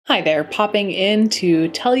Hi there, popping in to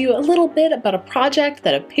tell you a little bit about a project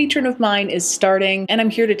that a patron of mine is starting, and I'm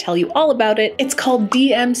here to tell you all about it. It's called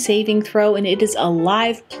DM Saving Throw, and it is a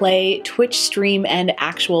live play, Twitch stream, and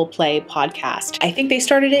actual play podcast. I think they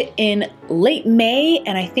started it in late May,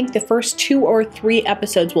 and I think the first 2 or 3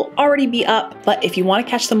 episodes will already be up, but if you want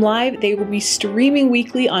to catch them live, they will be streaming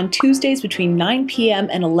weekly on Tuesdays between 9 p.m.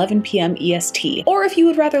 and 11 p.m. EST. Or if you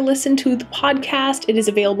would rather listen to the podcast, it is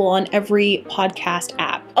available on every podcast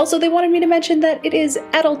app. Also, they wanted me to mention that it is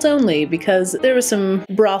adults only because there was some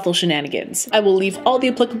brothel shenanigans. I will leave all the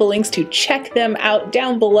applicable links to check them out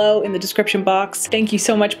down below in the description box. Thank you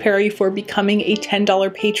so much, Perry, for becoming a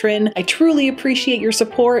 $10 patron. I truly appreciate your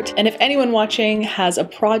support, and if anyone watching has a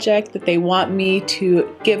project that they want me to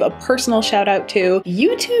give a personal shout out to,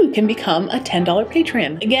 you too can become a $10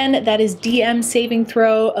 patron. Again, that is DM Saving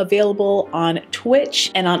Throw, available on Twitch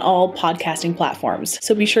and on all podcasting platforms.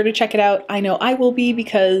 So be sure to check it out. I know I will be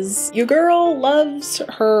because your girl loves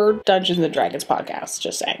her Dungeons & Dragons podcast,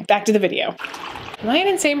 just saying. Back to the video. Am I an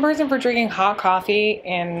insane person for drinking hot coffee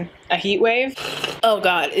in a heat wave? Oh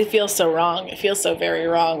god, it feels so wrong. It feels so very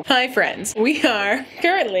wrong. Hi friends, we are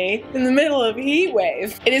currently in the middle of a heat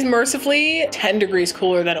wave. It is mercifully 10 degrees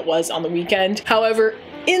cooler than it was on the weekend. However,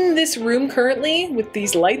 in this room currently, with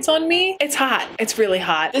these lights on me, it's hot. It's really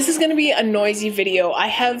hot. This is gonna be a noisy video. I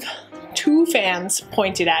have 2 fans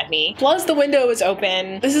pointed at me, plus the window is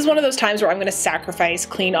open. This is one of those times where I'm gonna sacrifice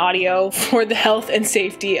clean audio for the health and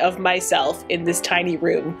safety of myself in this tiny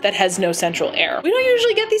room that has no central air. We don't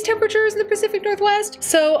usually get these temperatures in the Pacific Northwest,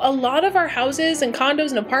 so a lot of our houses and condos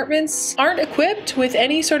and apartments aren't equipped with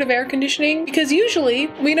any sort of air conditioning because usually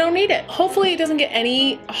we don't need it. Hopefully it doesn't get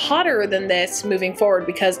any hotter than this moving forward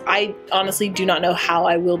because I honestly do not know how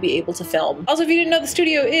I will be able to film. Also, if you didn't know, the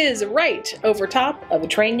studio is right over top of a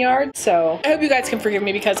train yard. So I hope you guys can forgive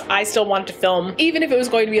me because I still want to film, even if it was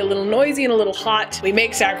going to be a little noisy and a little hot. We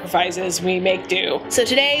make sacrifices, we make do. So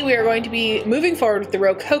today we are going to be moving forward with the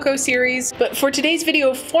Rococo series, but for today's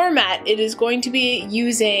video format, it is going to be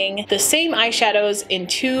using the same eyeshadows in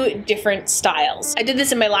 2 different styles. I did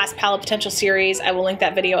this in my last palette potential series. I will link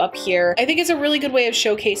that video up here. I think it's a really good way of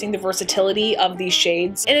showcasing the versatility of these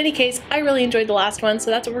shades. In any case, I really enjoyed the last one, so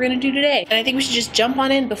that's what we're gonna do today. And I think we should just jump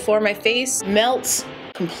on in before my face melts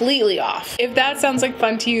completely off. If that sounds like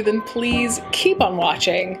fun to you, then please keep on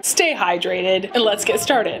watching, stay hydrated, and let's get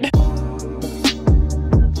started.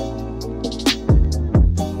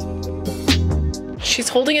 She's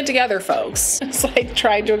holding it together, folks. It's like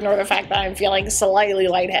trying to ignore the fact that I'm feeling slightly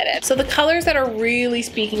lightheaded. So the colors that are really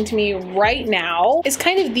speaking to me right now is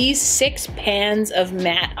kind of these 6 pans of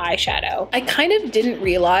matte eyeshadow. I kind of didn't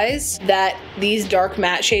realize that these dark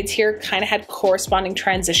matte shades here kind of had corresponding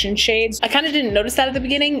transition shades. I kind of didn't notice that at the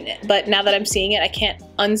beginning, but now that I'm seeing it, I can't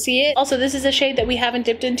unsee it. Also, this is a shade that we haven't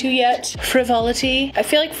dipped into yet, Frivolity. I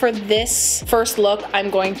feel like for this first look, I'm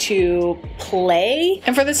going to play,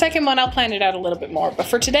 and for the second one, I'll plan it out a little bit more. But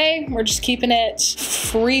for today, we're just keeping it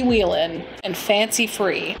freewheeling and fancy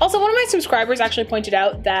free. Also, one of my subscribers actually pointed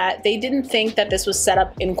out that they didn't think that this was set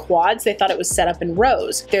up in quads. They thought it was set up in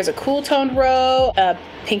rows. There's a cool toned row, a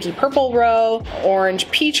pinky purple row, orange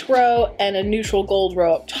peach row, and a neutral gold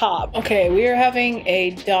row up top. Okay, we are having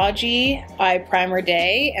a dodgy eye primer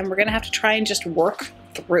day, and we're gonna have to try and just work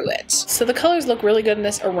through it. So the colors look really good in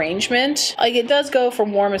this arrangement. Like, it does go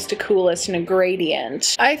from warmest to coolest in a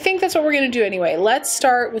gradient. I think that's what we're gonna do anyway. Let's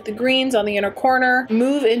start with the greens on the inner corner,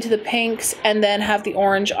 move into the pinks, and then have the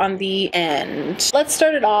orange on the end. Let's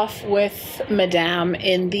start it off with Madame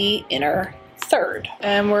in the inner third.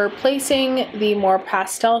 And we're placing the more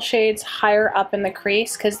pastel shades higher up in the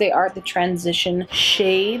crease because they are the transition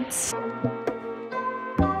shades.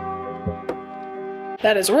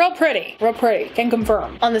 That is real pretty, can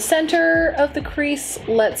confirm. On the center of the crease,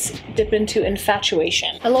 let's dip into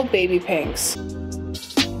Infatuation. I love baby pinks.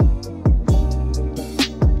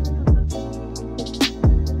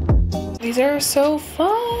 These are so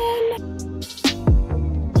fun.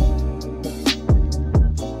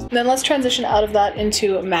 Then let's transition out of that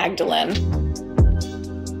into Magdalene.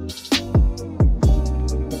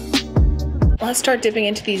 Let's start dipping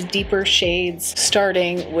into these deeper shades,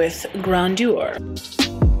 starting with Grandeur.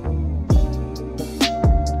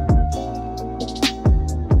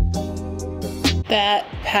 That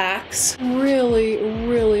packs really,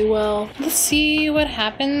 really well. Let's see what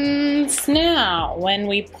happens now when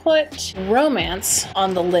we put Romance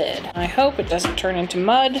on the lid. I hope it doesn't turn into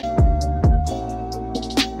mud.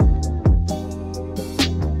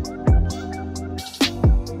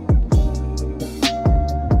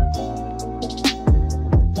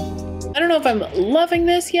 if I'm loving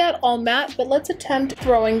this yet, all matte, but let's attempt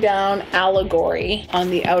throwing down Allegory on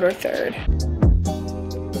the outer third.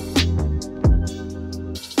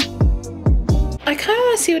 I kind of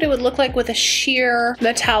want to see what it would look like with a sheer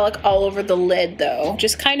metallic all over the lid though.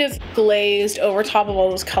 Just kind of glazed over top of all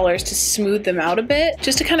those colors to smooth them out a bit,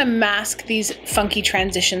 just to kind of mask these funky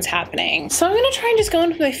transitions happening. So I'm going to try and just go in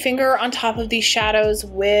with my finger on top of these shadows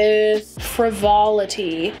with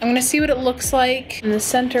Frivolity. I'm going to see what it looks like in the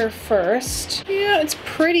center first. Yeah, it's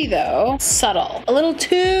pretty though. Subtle. A little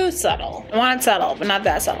too subtle. I want it subtle, but not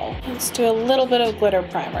that subtle. Let's do a little bit of glitter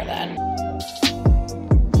primer then.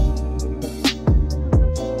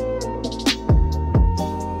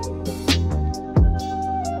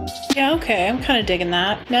 Yeah, okay, I'm kind of digging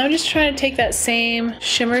that. Now I'm just trying to take that same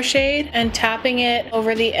shimmer shade and tapping it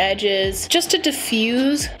over the edges just to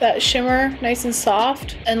diffuse that shimmer nice and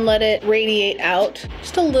soft and let it radiate out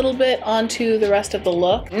just a little bit onto the rest of the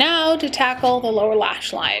look. Now to tackle the lower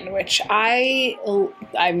lash line, which I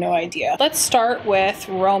have no idea. Let's start with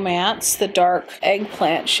Romance, the dark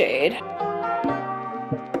eggplant shade.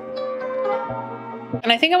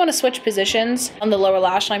 And I think I want to switch positions on the lower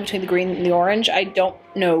lash line between the green and the orange. I don't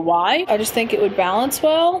know why. I just think it would balance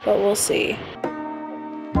well, but we'll see.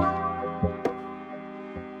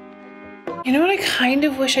 You know what I kind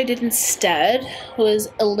of wish I did instead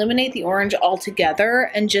was eliminate the orange altogether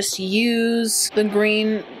and just use the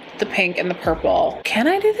green, the pink, and the purple. Can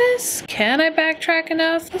I do this? Can I backtrack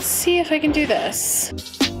enough? Let's see if I can do this.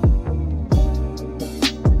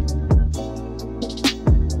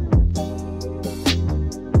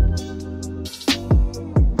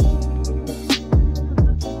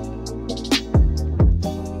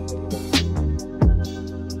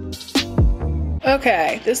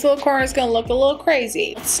 Okay, this little corner is gonna look a little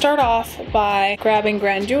crazy. Let's start off by grabbing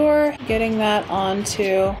Grandeur, getting that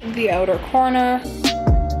onto the outer corner.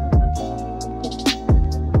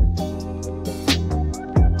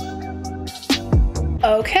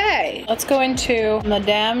 Okay, let's go into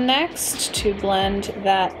Madame next to blend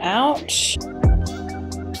that out.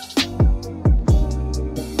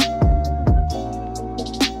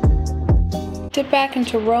 Dip back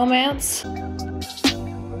into Romance.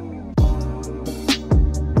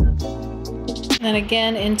 Then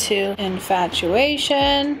again into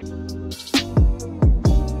Infatuation.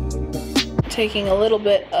 Taking a little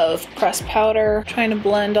bit of pressed powder, trying to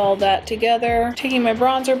blend all that together. Taking my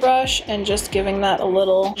bronzer brush and just giving that a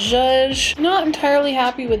little zhuzh. Not entirely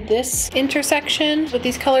happy with this intersection, but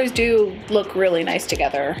these colors do look really nice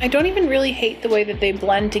together. I don't even really hate the way that they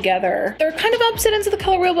blend together. They're kind of opposite ends of the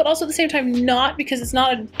color wheel, but also at the same time not, because it's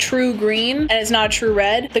not a true green and it's not a true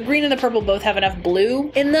red. The green and the purple both have enough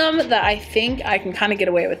blue in them that I think I can kind of get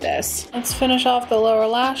away with this. Let's finish off the lower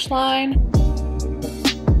lash line.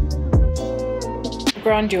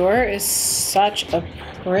 Grandeur is such a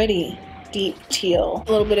pretty deep teal. A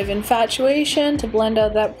little bit of Infatuation to blend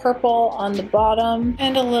out that purple on the bottom,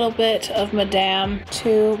 and a little bit of Madame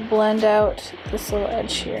to blend out this little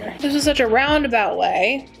edge here. This was such a roundabout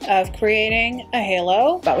way of creating a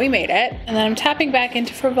halo, but we made it. And then I'm tapping back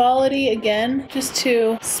into Frivolity again, just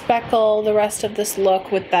to speckle the rest of this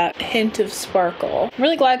look with that hint of sparkle. I'm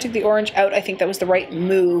really glad I took the orange out. I think that was the right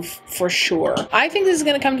move for sure. I think this is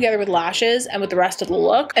gonna come together with lashes and with the rest of the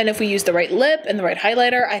look. And if we use the right lip and the right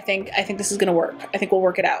highlighter, I think this is gonna work. I think we'll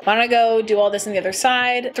work it out. Why don't I go do all this on the other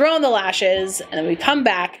side, throw in the lashes, and then we come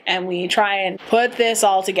back and we try and put this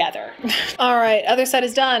all together. All right, other side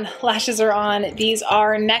is done. Lashes are on. These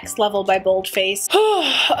are Next Level by Boldface.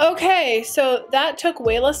 Okay, so that took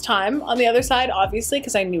way less time on the other side, obviously,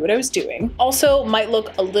 because I knew what I was doing. Also might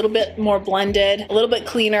look a little bit more blended, a little bit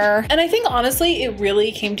cleaner. And I think honestly, it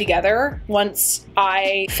really came together once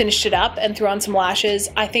I finished it up and threw on some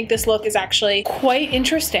lashes. I think this look is actually quite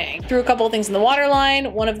interesting. Threw a couple of things in the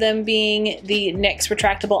waterline, one of them being the NYX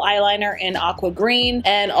retractable eyeliner in aqua green,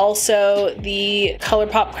 and also the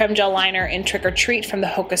ColourPop creme gel liner in Trick or Treat from the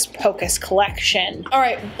Hocus Pocus collection. All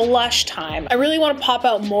right, blush time. I really want to pop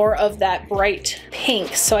out more of that bright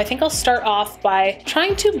pink, so I think I'll start off by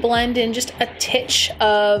trying to blend in just a titch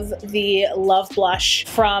of the Love blush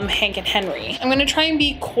from Hank and Henry. I'm going to try and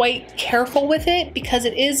be quite careful with it because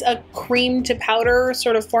it is a cream to powder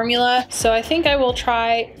sort of formula, so I think I will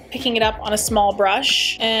try picking it up on a small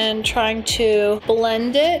brush and trying to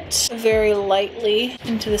blend it very lightly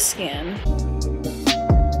into the skin.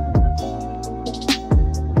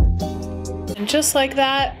 And just like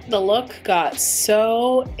that, the look got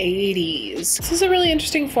so 80s. This is a really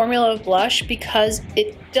interesting formula of blush because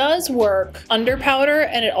it does work under powder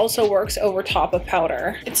and it also works over top of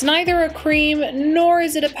powder. It's neither a cream nor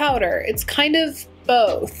is it a powder. It's kind of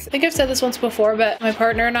both. I think I've said this once before, but my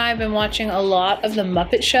partner and I have been watching a lot of the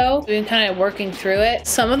Muppet Show. We've been kind of working through it.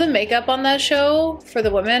 Some of the makeup on that show for the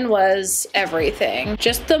women was everything.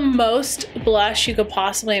 Just the most blush you could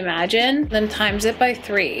possibly imagine, then times it by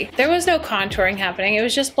 3. There was no contouring happening, it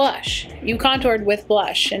was just blush. You contoured with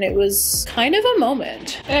blush and it was kind of a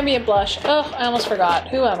moment. Give me a blush. Oh, I almost forgot.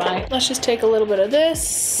 Who am I? Let's just take a little bit of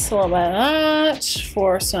this, a little bit of that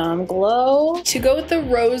for some glow. To go with the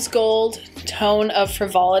rose gold tone of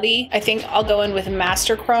frivolity, I think I'll go in with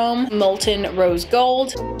Master Chrome Molten Rose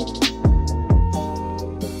Gold.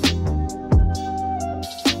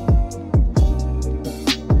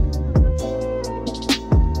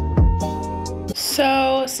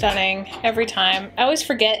 So stunning every time. I always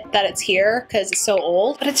forget that it's here because it's so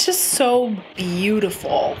old, but it's just so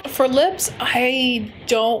beautiful. For lips, I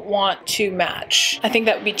don't want to match. I think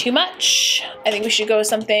that would be too much. I think we should go with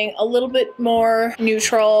something a little bit more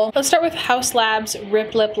neutral. Let's start with Haus Labs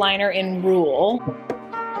Rip Lip Liner in Rule.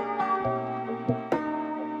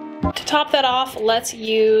 To top that off, let's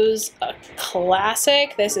use a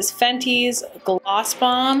classic. This is Fenty's Gloss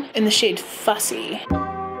Bomb in the shade Fussy.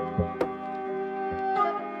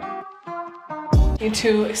 Need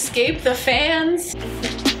to escape the fans.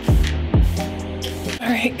 All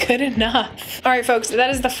right, good enough. All right, folks,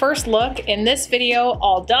 that is the first look in this video,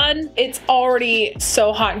 all done. It's already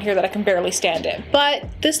so hot in here that I can barely stand it, but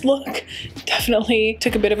this look definitely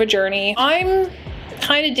took a bit of a journey. I'm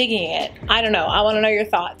kind of digging it. I don't know. I want to know your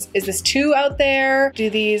thoughts. Is this too out there?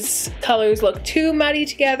 Do these colors look too muddy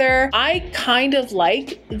together? I kind of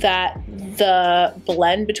like that the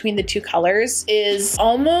blend between the two colors is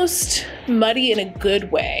almost muddy in a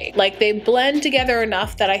good way. Like they blend together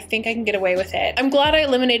enough that I think I can get away with it. I'm glad I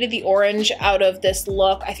eliminated the orange out of this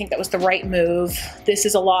look. I think that was the right move. This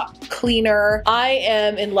is a lot cleaner. I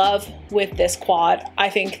am in love with this quad. I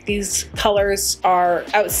think these colors are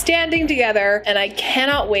outstanding together and I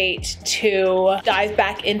cannot wait to dive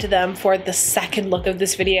back into them for the second look of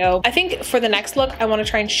this video. I think for the next look, I want to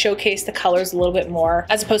try and showcase the colors a little bit more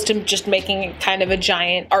as opposed to just making kind of a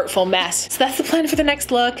giant artful mess. So that's the plan for the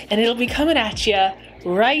next look and it'll be coming at you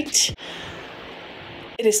right.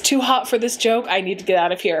 It is too hot for this joke. I need to get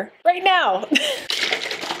out of here right now.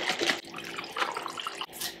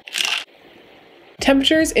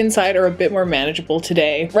 Temperatures inside are a bit more manageable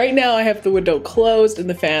today. Right now I have the window closed and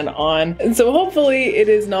the fan on, and so hopefully it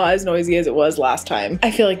is not as noisy as it was last time.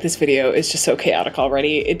 I feel like this video is just so chaotic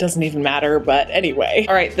already, it doesn't even matter, but anyway.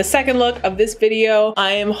 All right, the second look of this video,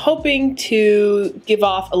 I am hoping to give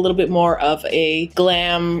off a little bit more of a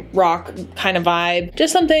glam rock kind of vibe.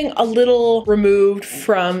 Just something a little removed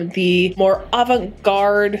from the more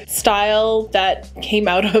avant-garde style that came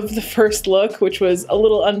out of the first look, which was a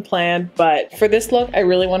little unplanned, but for this look, I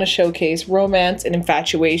really want to showcase romance and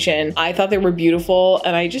infatuation. I thought they were beautiful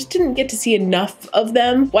and I just didn't get to see enough of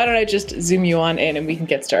them. Why don't I just zoom you on in and we can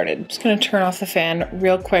get started. I'm just gonna turn off the fan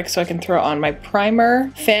real quick so I can throw on my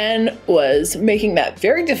primer. Fan was making that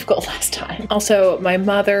very difficult last time. Also, my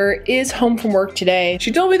mother is home from work today.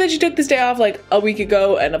 She told me that she took this day off like a week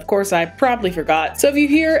ago and of course I probably forgot. So if you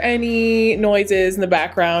hear any noises in the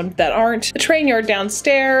background that aren't the train yard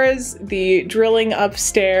downstairs, the drilling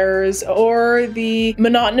upstairs, or the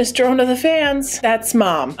monotonous drone of the fans, that's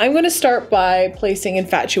Mom. I'm going to start by placing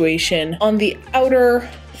Infatuation on the outer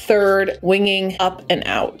third, winging up and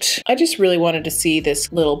out. I just really wanted to see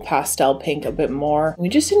this little pastel pink a bit more. We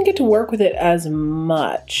just didn't get to work with it as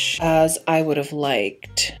much as I would have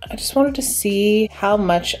liked. I just wanted to see how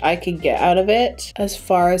much I could get out of it as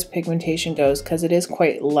far as pigmentation goes, because it is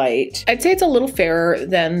quite light. I'd say it's a little fairer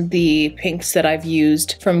than the pinks that I've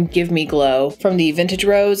used from Give Me Glow, from the Vintage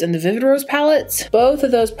Rose and the Vivid Rose palettes. Both of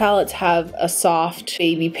those palettes have a soft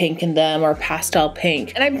baby pink in them, or pastel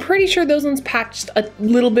pink, and I'm pretty sure those ones packed just a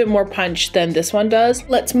little bit more punch than this one does.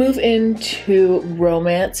 Let's move into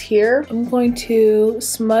romance here. I'm going to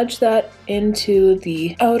smudge that into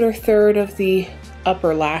the outer third of the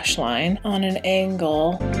upper lash line on an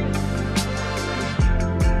angle.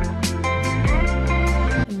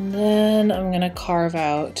 And then I'm gonna carve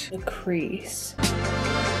out the crease.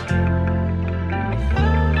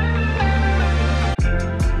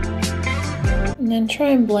 And then try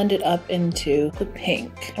and blend it up into the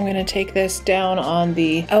pink. I'm gonna take this down on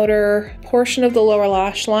the outer portion of the lower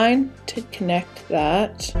lash line to connect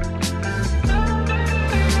that.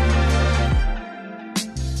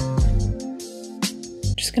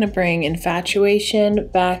 Just gonna bring Infatuation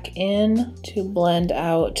back in to blend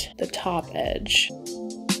out the top edge.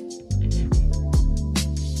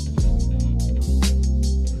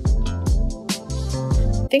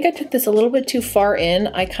 I think I took this a little bit too far in.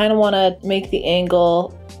 I kind of want to make the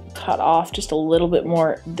angle cut off just a little bit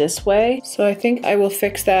more this way. So I think I will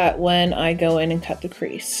fix that when I go in and cut the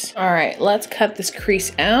crease. All right, let's cut this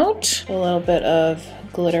crease out. A little bit of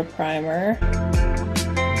glitter primer.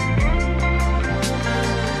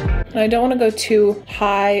 I don't want to go too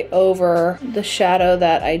high over the shadow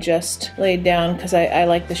that I just laid down because I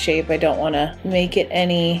like the shape. I don't want to make it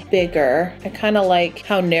any bigger. I kind of like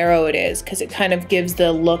how narrow it is because it kind of gives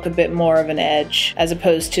the look a bit more of an edge as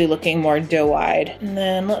opposed to looking more doe-eyed. And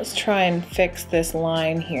then let's try and fix this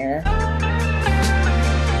line here.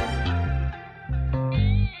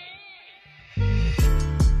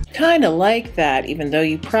 Kind of like that, even though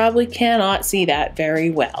you probably cannot see that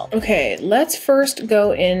very well. Okay, let's first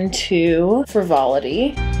go into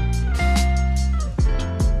frivolity.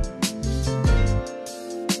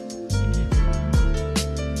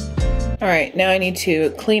 All right, now I need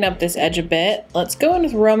to clean up this edge a bit. Let's go in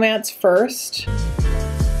with romance first.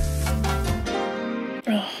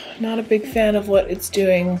 Not a big fan of what it's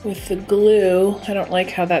doing with the glue. I don't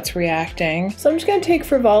like how that's reacting. So I'm just gonna take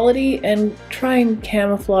frivolity and try and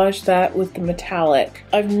camouflage that with the metallic.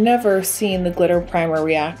 I've never seen the glitter primer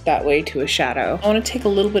react that way to a shadow. I wanna take a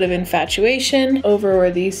little bit of infatuation over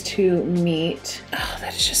where these two meet. Oh,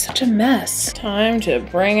 that is just such a mess. Time to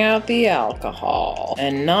bring out the alcohol,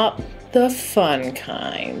 and not the fun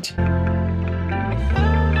kind.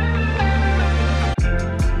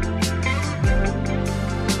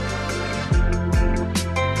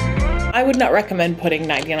 I would not recommend putting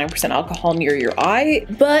 99% alcohol near your eye,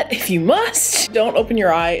 but if you must, don't open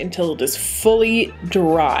your eye until it is fully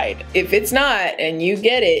dried. If it's not, and you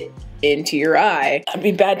get it into your eye, that'd be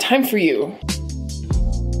a bad time for you.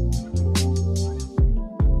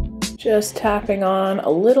 Just tapping on a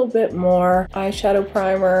little bit more eyeshadow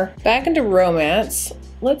primer. Back into romance.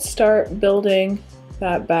 Let's start building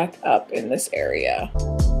that back up in this area.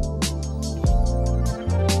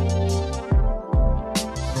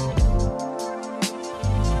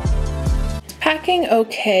 Packing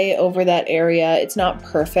okay over that area. It's not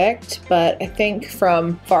perfect, but I think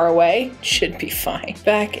from far away, should be fine.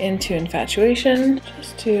 Back into infatuation,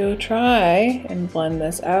 just to try and blend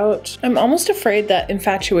this out. I'm almost afraid that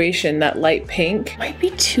infatuation, that light pink, might be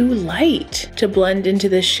too light to blend into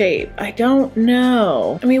this shape. I don't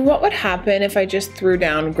know. I mean, what would happen if I just threw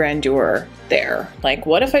down grandeur there? Like,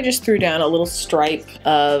 what if I just threw down a little stripe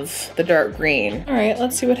of the dark green? All right,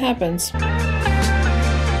 let's see what happens.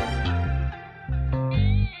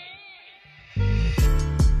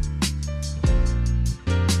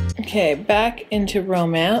 Okay, back into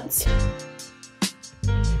romance.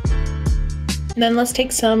 And then let's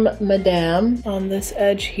take some Madame on this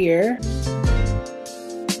edge here.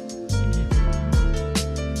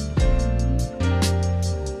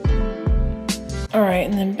 All right,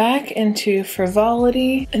 and then back into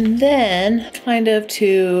frivolity. And then kind of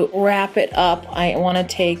to wrap it up, I want to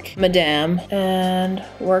take Madame and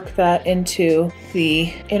work that into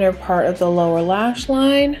the inner part of the lower lash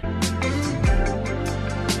line.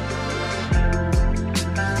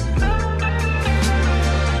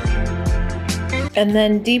 And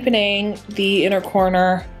then deepening the inner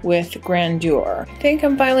corner with grandeur. I think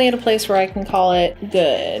I'm finally at a place where I can call it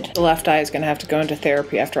good. The left eye is gonna have to go into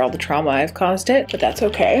therapy after all the trauma I've caused it, but that's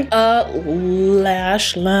okay.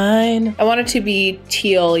 Lash line. I want it to be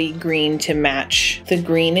teal-y green to match the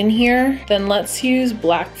green in here. Then let's use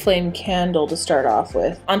Black Flame Candle to start off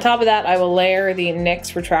with. On top of that, I will layer the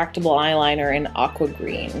NYX retractable eyeliner in aqua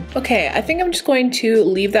green. Okay, I think I'm just going to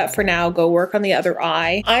leave that for now, go work on the other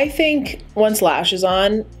eye. I think once lash is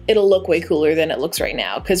on, it'll look way cooler than it looks right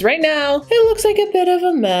now. Because right now, it looks like a bit of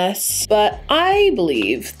a mess, but I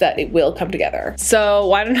believe that it will come together. So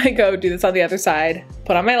why don't I go do this on the other side,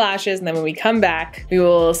 put on my lashes, and then when we come back, we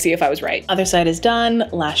will see if I was right. Other side is done,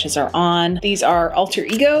 lashes are on. These are Alter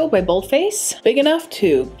Ego by Boldface, big enough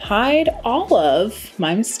to hide all of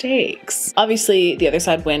my mistakes. Obviously, the other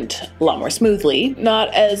side went a lot more smoothly,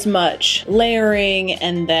 not as much layering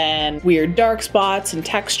and then weird dark spots and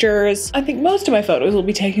textures. I think most of my photos will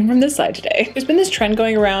be taken from this side today. There's been this trend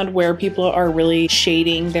going around where people are really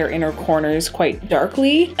shading their inner corners quite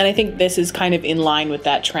darkly, and I think this is kind of in line with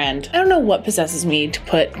that trend. I don't know what possesses me to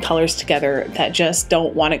put colors together that just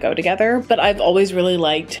don't want to go together, but I've always really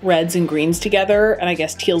liked reds and greens together, and I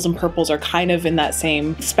guess teals and purples are kind of in that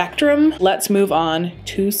same spectrum. Let's move on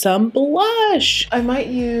to some blush. I might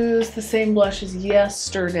use the same blush as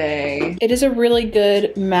yesterday. It is a really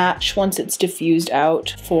good match once it's diffused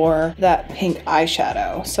out for that pink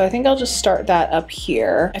eyeshadow. So I think I'll just start that up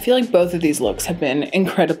here. I feel like both of these looks have been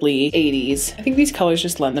incredibly 80s. I think these colors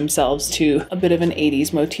just lend themselves to a bit of an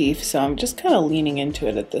 80s motif. So I'm just kind of leaning into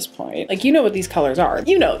it at this point. Like, you know what these colors are.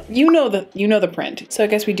 You know the print. So I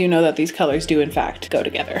guess we do know that these colors do in fact go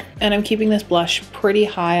together. And I'm keeping this blush pretty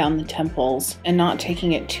high on the temples and not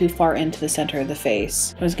taking it too far into the center of the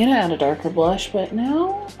face. I was gonna add a darker blush, but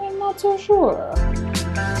now I'm not so sure.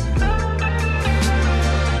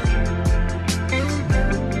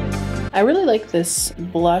 I really like this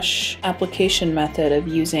blush application method of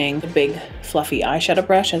using a big fluffy eyeshadow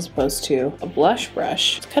brush as opposed to a blush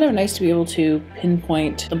brush. It's kind of nice to be able to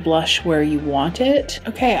pinpoint the blush where you want it.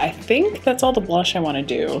 Okay, I think that's all the blush I want to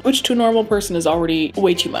do, which to a normal person is already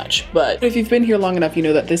way too much. But if you've been here long enough, you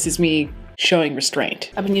know that this is me showing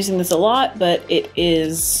restraint. I've been using this a lot, but it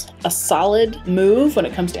is a solid move when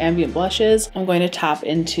it comes to ambient blushes. I'm going to tap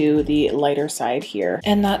into the lighter side here,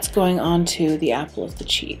 and that's going onto the apple of the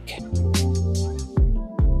cheek.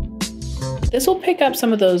 This will pick up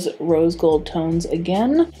some of those rose gold tones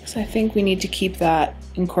again, because I think we need to keep that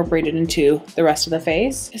incorporated into the rest of the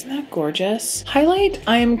face. Isn't that gorgeous? Highlight,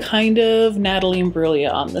 I am kind of Natalie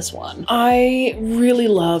Imbruglia on this one. I really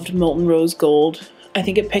loved Molten Rose Gold. I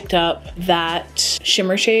think it picked up that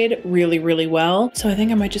shimmer shade really, really well. So I think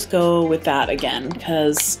I might just go with that again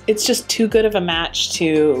because it's just too good of a match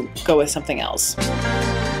to go with something else.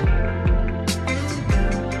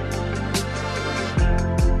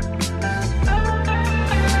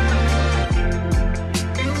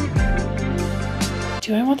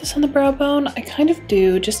 Do I want this on the brow bone? I kind of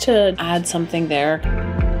do, just to add something there.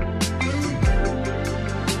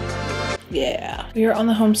 Yeah, we are on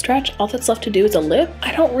the home stretch. All that's left to do is a lip.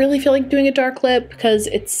 I don't really feel like doing a dark lip because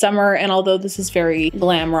it's summer, and although this is very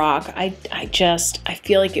glam rock, I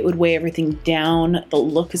feel like it would weigh everything down. The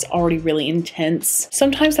look is already really intense.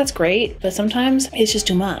 Sometimes that's great, but sometimes it's just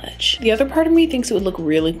too much. The other part of me thinks it would look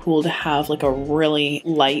really cool to have like a really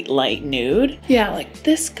light nude. Yeah, like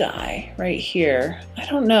this guy right here. I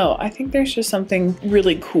don't know. I think there's just something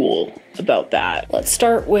really cool about that. Let's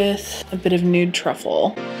start with a bit of nude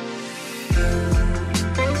truffle.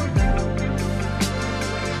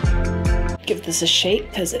 Give this a shake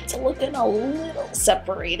because it's looking a little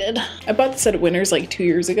separated. I bought this at Winners like 2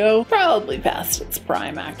 years ago. Probably past its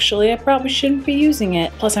prime, actually. I probably shouldn't be using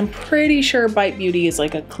it. Plus, I'm pretty sure Bite Beauty is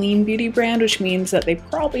like a clean beauty brand, which means that they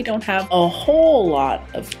probably don't have a whole lot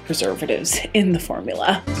of preservatives in the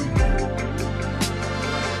formula.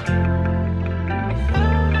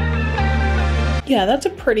 Yeah, that's a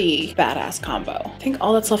pretty badass combo. I think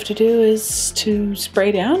all that's left to do is to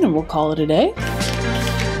spray down and we'll call it a day.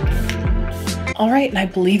 All right, and I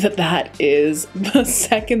believe that that is the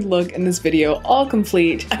second look in this video, all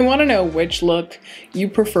complete. I want to know which look you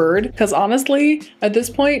preferred, because honestly, at this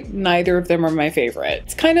point, neither of them are my favorite.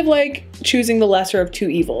 It's kind of like choosing the lesser of two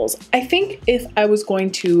evils. I think if I was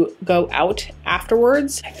going to go out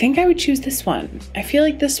afterwards, I think I would choose this one. I feel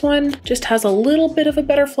like this one just has a little bit of a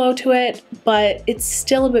better flow to it, but it's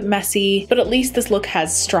still a bit messy, but at least this look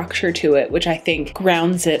has structure to it, which I think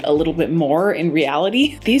grounds it a little bit more in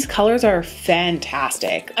reality. These colors are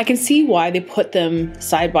fantastic. I can see why they put them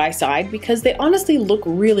side by side because they honestly look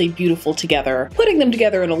really beautiful together. Putting them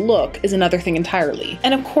together in a look is another thing entirely.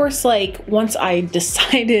 And of course, like once I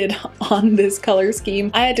decided on this color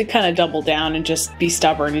scheme, I had to kind of double down and just be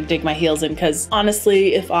stubborn and dig my heels in, because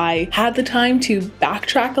honestly, if I had the time to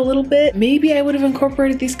backtrack a little bit, maybe I would have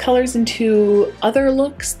incorporated these colors into other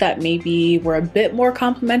looks that maybe were a bit more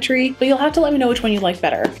complementary, but you'll have to let me know which one you like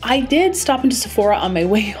better. I did stop into Sephora on my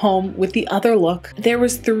way home with the other look. There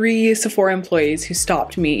was 3 Sephora employees who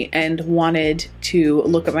stopped me and wanted to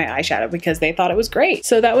look at my eyeshadow because they thought it was great.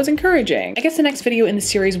 So that was encouraging. I guess the next video in the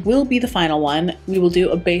series will be the final one. We will do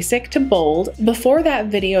a basic to bold. Before that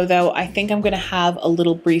video though, I think I'm gonna have a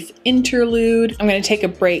little brief interlude. I'm gonna take a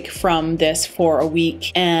break from this for a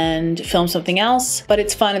week and film something else, but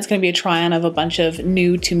it's fun. It's gonna be a try-on of a bunch of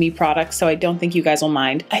new to me products, so I don't think you guys will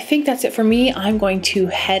mind. I think that's it for me. I'm going to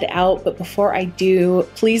head out, but before I do,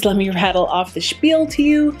 please let me rattle off the spiel to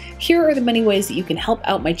you. Here are the many ways that you can help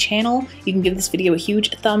out my channel. You can give this video a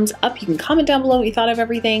huge thumbs up. You can comment down below what you thought of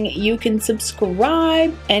everything. You can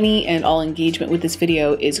subscribe. Any and all engagement with this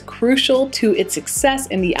video is crucial to its success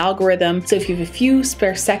in the algorithm. So if you have a few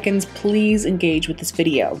spare seconds, please engage with this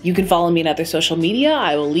video. You can follow me on other social media.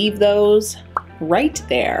 I will leave those right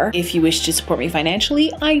there. If you wish to support me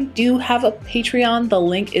financially, I do have a Patreon. The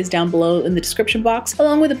link is down below in the description box,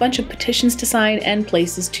 along with a bunch of petitions to sign and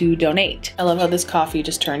places to donate. I love how this coffee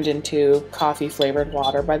just turned into coffee flavored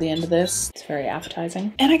water by the end of this. It's very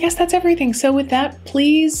appetizing. And I guess that's everything. So with that,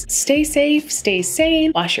 please stay safe, stay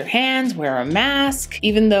sane, wash your hands, wear a mask.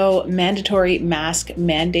 Even though mandatory mask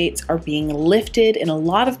mandates are being lifted in a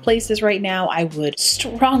lot of places right now, I would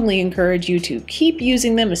strongly encourage you to keep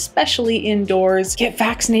using them, especially indoors. Get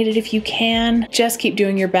vaccinated if you can. Just keep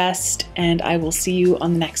doing your best, and I will see you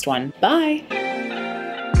on the next one. Bye!